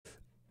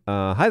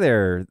Hi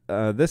there.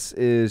 This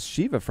is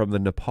Shiva from the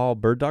Nepal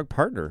BirdDog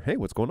Partner. Hey,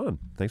 what's going on?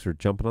 Thanks for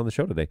jumping on the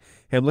show today.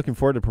 Hey, I'm looking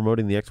forward to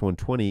promoting the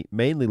X120,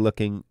 mainly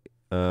looking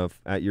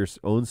at your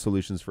own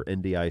solutions for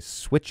NDI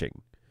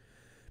switching.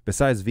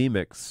 Besides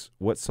vMix,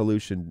 what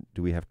solution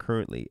do we have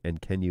currently,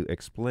 and can you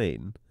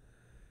explain?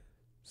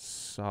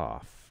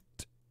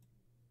 Soft.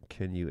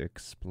 Can you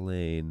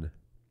explain?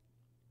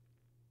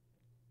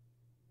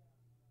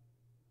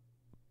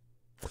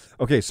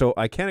 Okay, so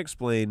I can't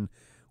explain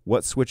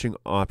what switching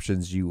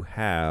options you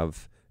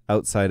have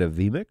outside of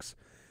vMix.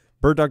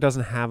 BirdDog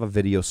doesn't have a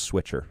video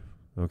switcher.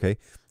 Okay,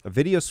 a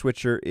video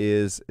switcher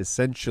is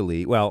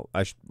essentially, well,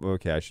 I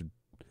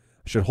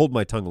should hold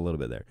my tongue a little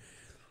bit there.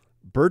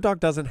 BirdDog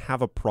doesn't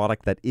have a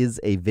product that is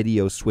a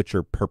video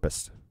switcher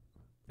purpose.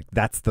 Like,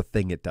 that's the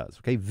thing it does.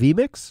 Okay,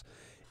 vMix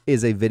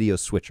is a video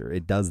switcher.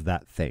 It does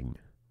that thing.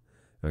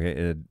 Okay, and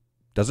it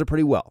does it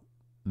pretty well.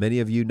 Many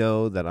of you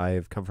know that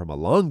I've come from a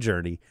long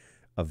journey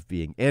of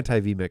being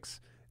anti vMix,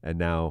 and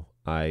now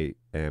I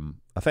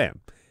am a fan,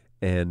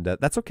 and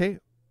that's okay.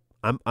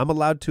 I'm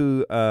allowed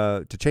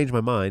to change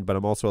my mind, but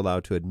I'm also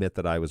allowed to admit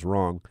that I was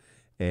wrong,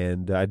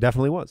 and I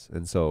definitely was.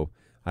 And so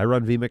I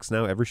run vMix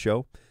now every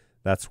show.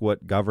 That's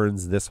what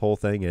governs this whole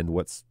thing, and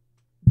what's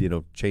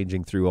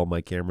changing through all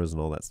my cameras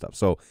and all that stuff.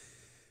 So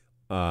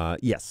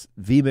yes,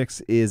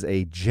 vMix is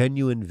a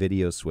genuine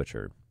video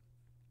switcher.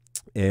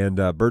 And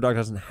BirdDog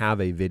doesn't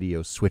have a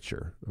video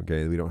switcher.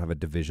 Okay, we don't have a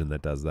division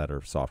that does that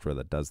or software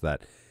that does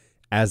that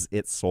as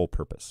its sole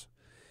purpose.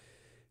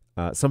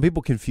 Some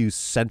people confuse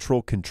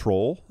central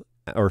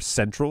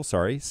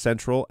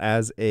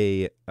as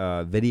a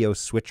video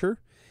switcher,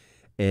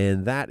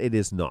 and that it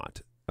is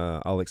not.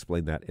 I'll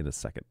explain that in a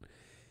second.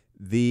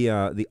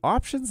 The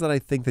options that I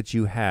think that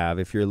you have,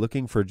 if you're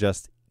looking for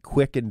just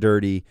quick and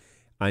dirty,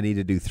 I need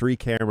to do 3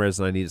 cameras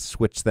and I need to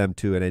switch them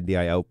to an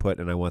NDI output,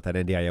 and I want that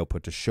NDI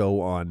output to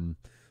show on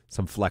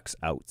some flex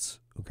outs.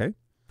 Okay,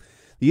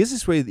 the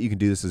easiest way that you can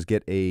do this is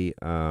get a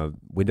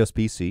Windows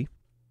PC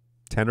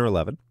 10 or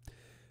 11,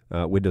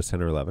 Windows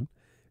 10 or 11.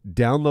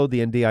 Download the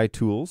NDI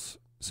tools,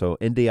 so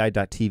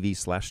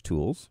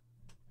ndi.tv/tools,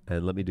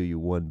 and let me do you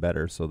one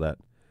better so that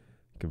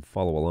you can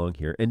follow along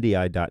here.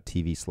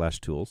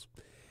 ndi.tv/tools,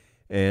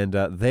 and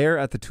there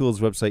at the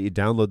tools website, you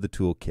download the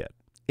toolkit.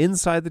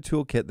 Inside the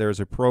toolkit, there's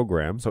a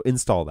program, so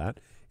install that.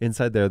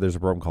 Inside there's a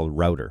program called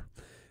Router,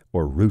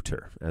 or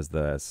Router, as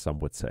some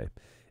would say.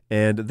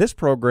 And this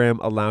program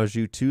allows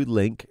you to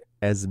link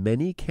as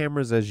many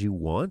cameras as you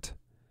want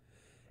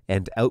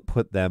and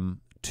output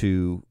them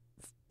to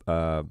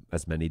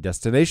as many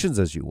destinations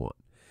as you want.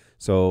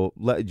 So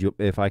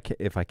if I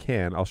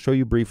can, I'll show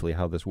you briefly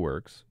how this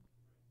works.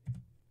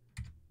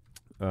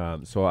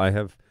 So I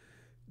have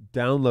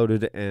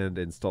downloaded and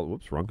installed.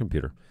 Whoops, wrong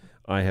computer.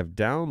 I have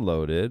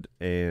downloaded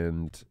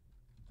and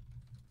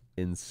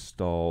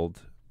installed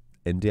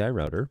NDI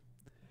Router.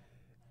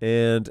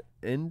 And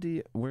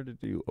where did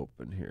you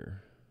open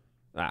here?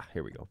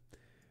 Here we go.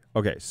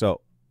 Okay,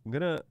 so I'm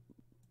going to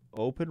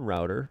open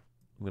Router.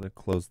 I'm going to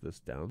close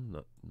this down,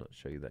 not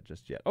show you that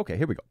just yet. Okay,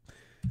 here we go.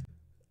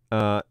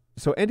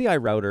 So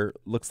NDI Router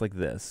looks like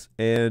this,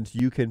 and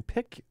you can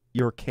pick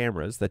your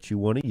cameras that you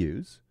want to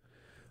use.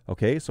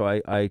 Okay, so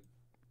okay,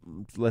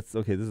 this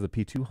is the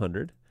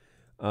P200.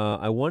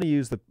 I want to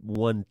use the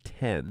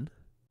 110.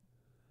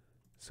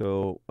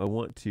 So I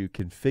want to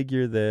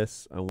configure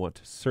this. I want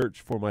to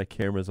search for my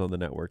cameras on the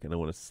network, and I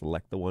want to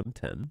select the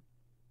 110.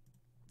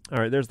 All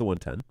right, there's the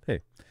 110.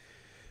 Hey.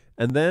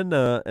 And then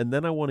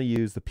I want to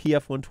use the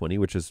PF120,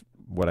 which is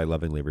what I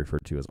lovingly refer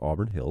to as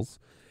Auburn Hills.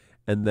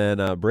 And then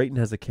Brayton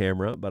has a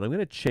camera, but I'm going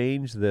to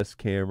change this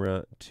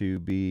camera to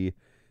be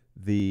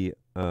the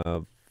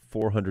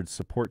 400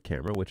 support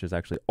camera, which is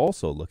actually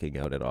also looking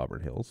out at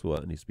Auburn Hills, so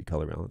it needs to be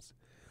color balanced.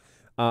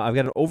 I've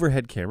got an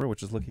overhead camera,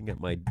 which is looking at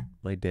my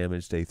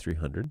damaged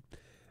A300.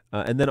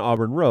 And then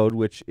Auburn Road,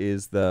 which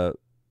is the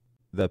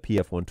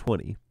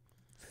PF120.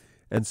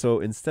 And so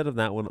instead of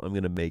that one, I'm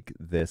going to make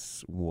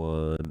this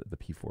one the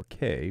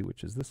P4K,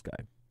 which is this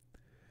guy.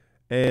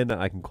 And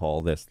I can call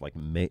this like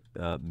main,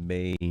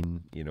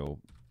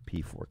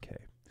 P4K.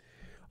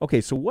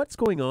 Okay, so what's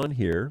going on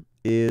here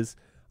is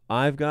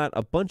I've got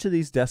a bunch of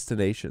these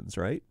destinations,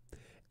 right?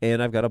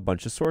 And I've got a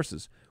bunch of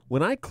sources.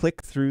 When I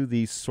click through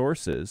these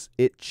sources,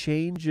 it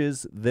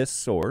changes this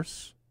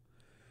source,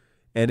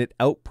 and it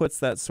outputs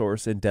that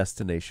source in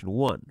destination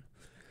 1.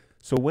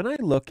 So when I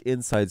look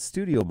inside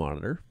Studio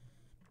Monitor,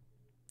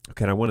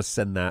 okay, and I want to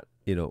send that,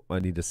 I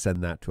need to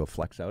send that to a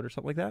flex out or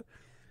something like that.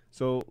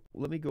 So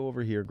let me go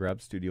over here,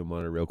 grab Studio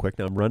Monitor real quick.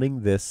 Now I'm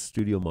running this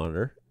Studio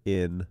Monitor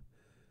in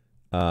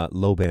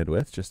low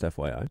bandwidth, just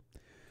FYI.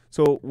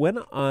 So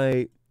when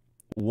I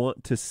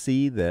want to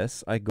see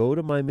this, I go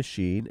to my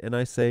machine and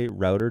I say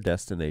router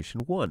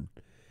destination 1.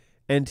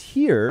 And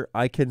here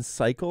I can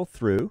cycle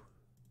through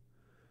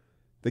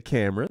the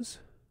cameras,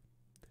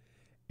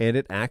 and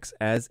it acts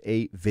as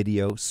a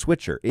video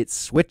switcher. It's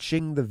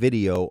switching the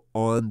video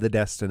on the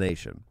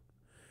destination.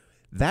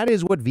 That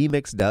is what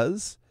vMix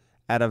does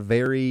at a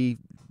very,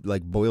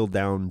 boiled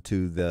down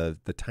to the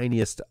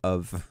tiniest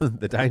of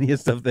the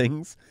tiniest of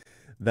things.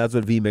 That's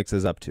what vMix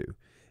is up to,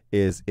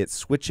 is it's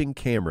switching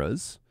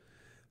cameras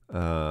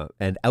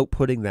and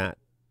outputting that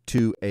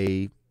to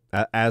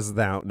as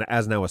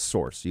now a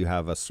source. You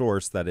have a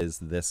source that is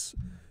this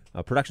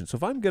production. So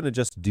if I'm going to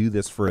just do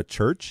this for a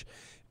church,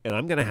 and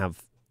I'm going to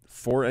have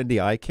 4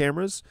 NDI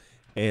cameras,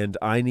 and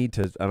I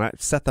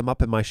set them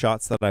up in my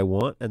shots that I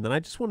want, and then I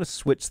just want to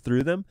switch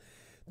through them.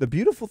 The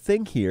beautiful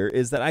thing here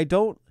is that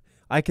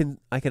I can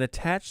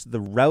attach the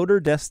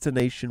router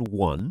destination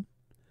 1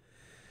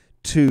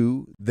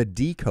 to the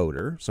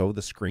decoder, so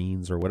the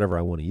screens or whatever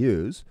I want to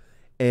use,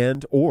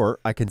 or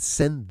I can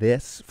send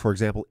this, for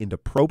example, into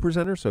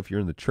ProPresenter. So if you're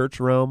in the church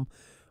realm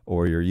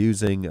or you're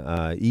using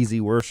Easy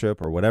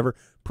Worship or whatever,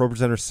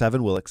 ProPresenter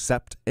 7 will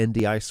accept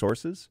NDI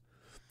sources.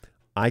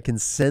 I can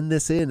send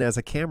this in as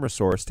a camera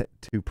source to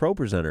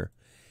ProPresenter.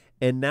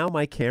 And now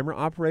my camera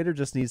operator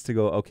just needs to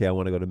go, okay, I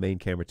want to go to main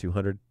camera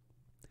 200.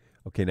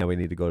 Okay, now we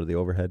need to go to the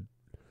overhead.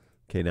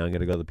 Okay, now I'm going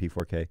to go to the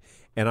P4K.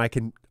 And I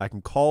can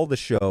call the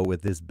show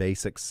with this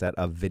basic set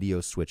of video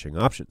switching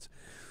options.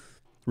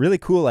 Really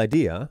cool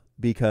idea,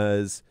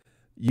 because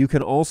you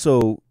can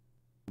also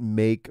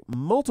make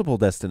multiple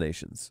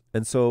destinations.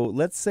 And so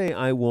let's say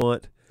I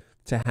want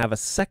to have a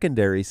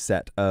secondary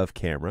set of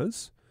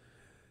cameras,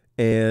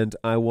 and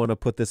I want to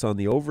put this on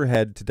the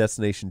overhead to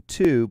destination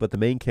 2, but the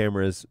main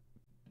camera is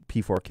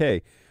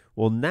P4K.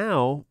 Well,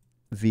 now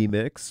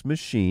vMix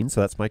machine,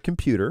 so that's my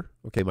computer.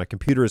 Okay, my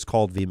computer is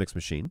called vMix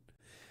machine.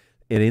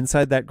 And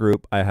inside that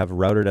group, I have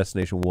router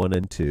destination 1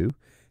 and 2.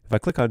 If I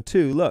click on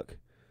 2, look,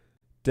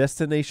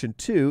 destination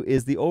 2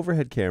 is the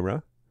overhead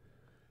camera,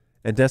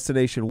 and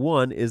destination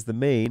 1 is the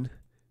main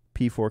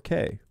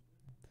P4K.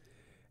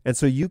 And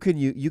so you can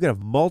have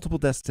multiple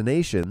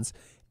destinations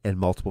and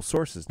multiple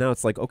sources. Now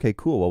it's like, okay,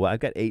 cool. Well, I've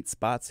got 8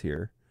 spots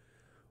here.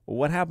 Well,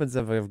 what happens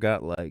if I've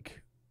got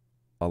like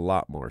a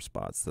lot more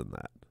spots than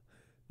that?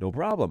 No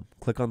problem.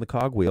 Click on the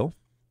cogwheel,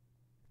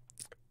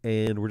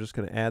 and we're just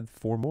going to add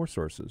 4 more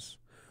sources,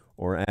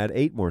 or add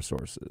 8 more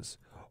sources,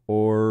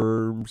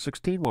 or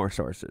 16 more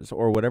sources,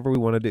 or whatever we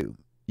want to do.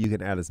 You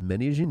can add as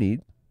many as you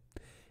need,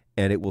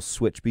 and it will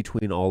switch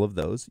between all of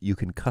those. You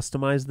can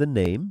customize the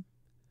name.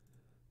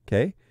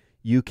 Okay.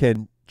 You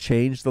can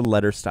change the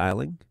letter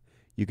styling.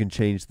 You can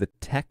change the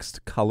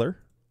text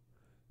color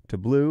to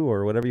blue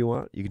or whatever you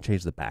want. You can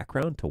change the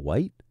background to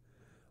white.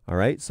 All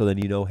right. So then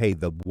you know, hey,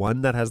 the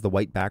one that has the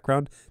white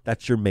background,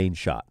 that's your main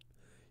shot.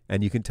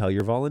 And you can tell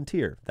your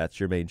volunteer that's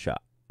your main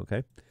shot.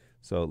 Okay.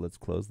 So let's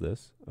close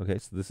this. Okay.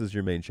 So this is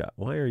your main shot.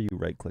 Why are you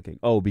right clicking?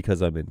 Oh,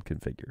 because I'm in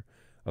configure.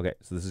 Okay.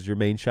 So this is your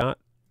main shot.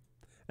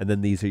 And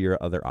then these are your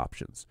other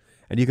options.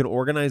 And you can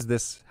organize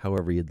this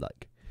however you'd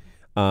like.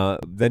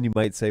 Then you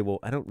might say, well,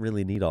 I don't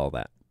really need all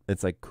that.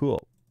 It's like,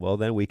 cool. Well,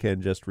 then we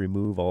can just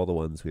remove all the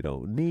ones we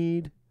don't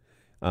need.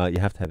 You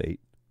have to have 8,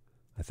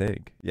 I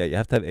think. Yeah, you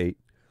have to have 8.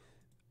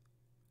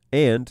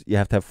 And you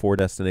have to have 4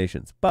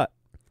 destinations. But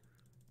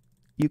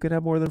you can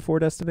have more than 4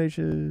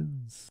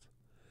 destinations.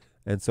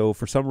 And so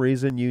for some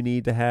reason you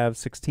need to have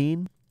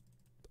 16.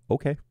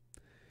 Okay.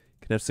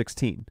 You can have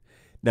 16.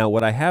 Now,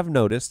 what I have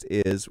noticed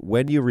is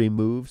when you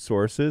remove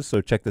sources, so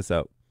check this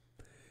out.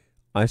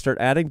 I start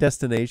adding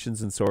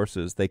destinations and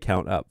sources, they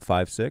count up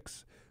 5,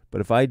 6.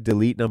 But if I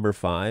delete number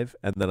 5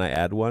 and then I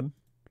add 1,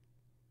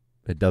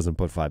 it doesn't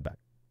put 5 back.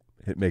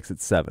 It makes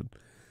it 7.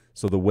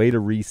 So the way to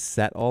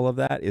reset all of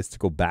that is to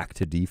go back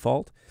to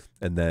default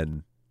and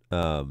then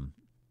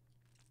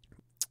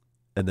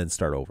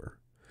start over.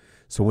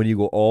 So when you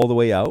go all the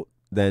way out,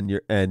 then you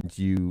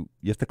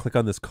have to click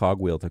on this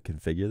cogwheel to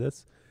configure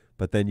this.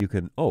 But then you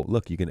can, oh,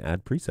 look, you can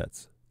add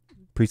presets.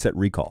 Preset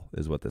recall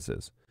is what this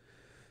is.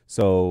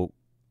 So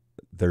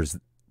there's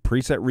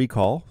preset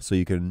recall, so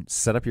you can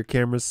set up your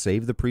cameras,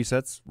 save the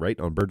presets, right,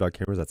 on BirdDog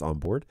cameras, that's on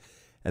board.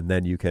 And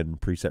then you can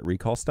preset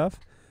recall stuff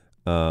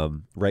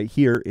right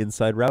here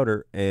inside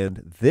router.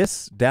 And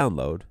this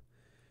download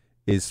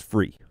is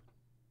free.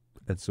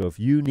 And so if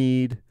you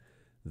need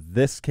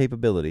this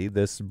capability,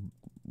 this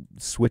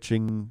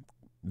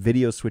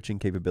video switching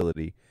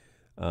capability,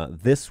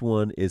 this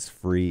one is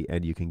free,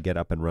 and you can get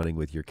up and running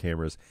with your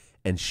cameras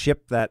and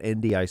ship that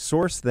NDI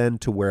source then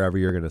to wherever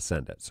you're going to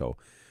send it. So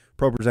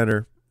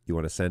ProPresenter, you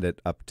want to send it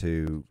up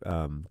to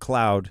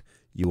cloud,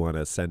 you want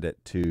to send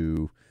it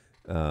to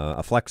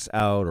a flex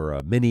out or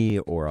a mini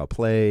or a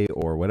play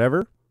or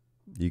whatever,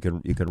 you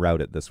can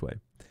route it this way.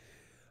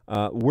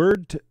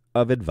 Word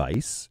of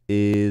advice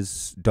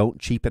is don't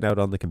cheapen out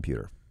on the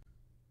computer.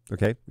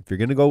 Okay, if you're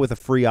going to go with a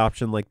free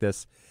option like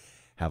this,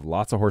 have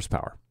lots of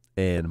horsepower.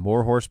 And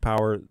more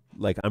horsepower,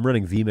 like I'm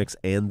running vMix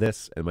and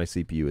this, and my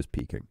CPU is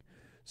peaking.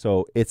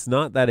 So it's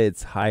not that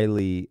it's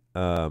highly,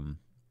 it's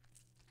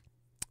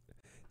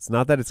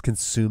not that it's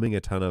consuming a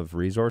ton of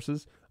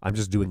resources. I'm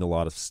just doing a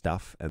lot of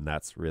stuff, and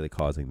that's really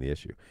causing the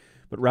issue.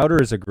 But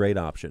router is a great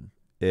option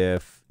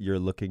if you're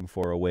looking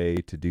for a way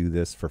to do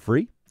this for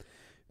free,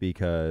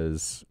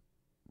 because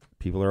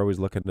people are always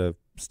looking to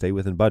stay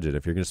within budget.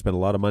 If you're going to spend a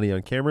lot of money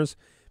on cameras,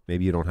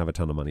 maybe you don't have a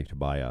ton of money to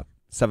buy a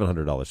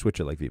 $700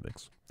 switcher like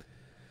vMix.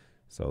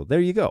 So there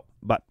you go.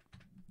 But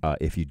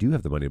if you do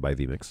have the money to buy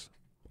vMix,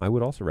 I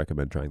would also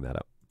recommend trying that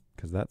out,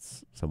 because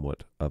that's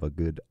somewhat of a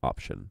good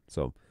option.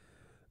 So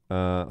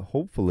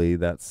hopefully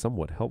that's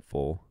somewhat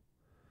helpful.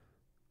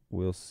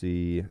 We'll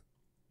see.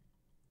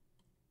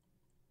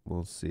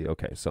 We'll see.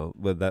 Okay, so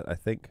with that, I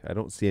think I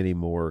don't see any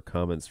more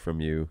comments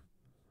from you.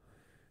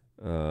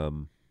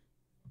 NetHab,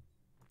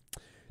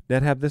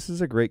 this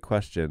is a great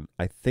question.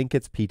 I think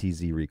it's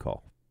PTZ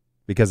recall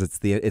because it's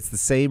the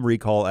same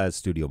recall as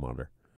Studio Monitor.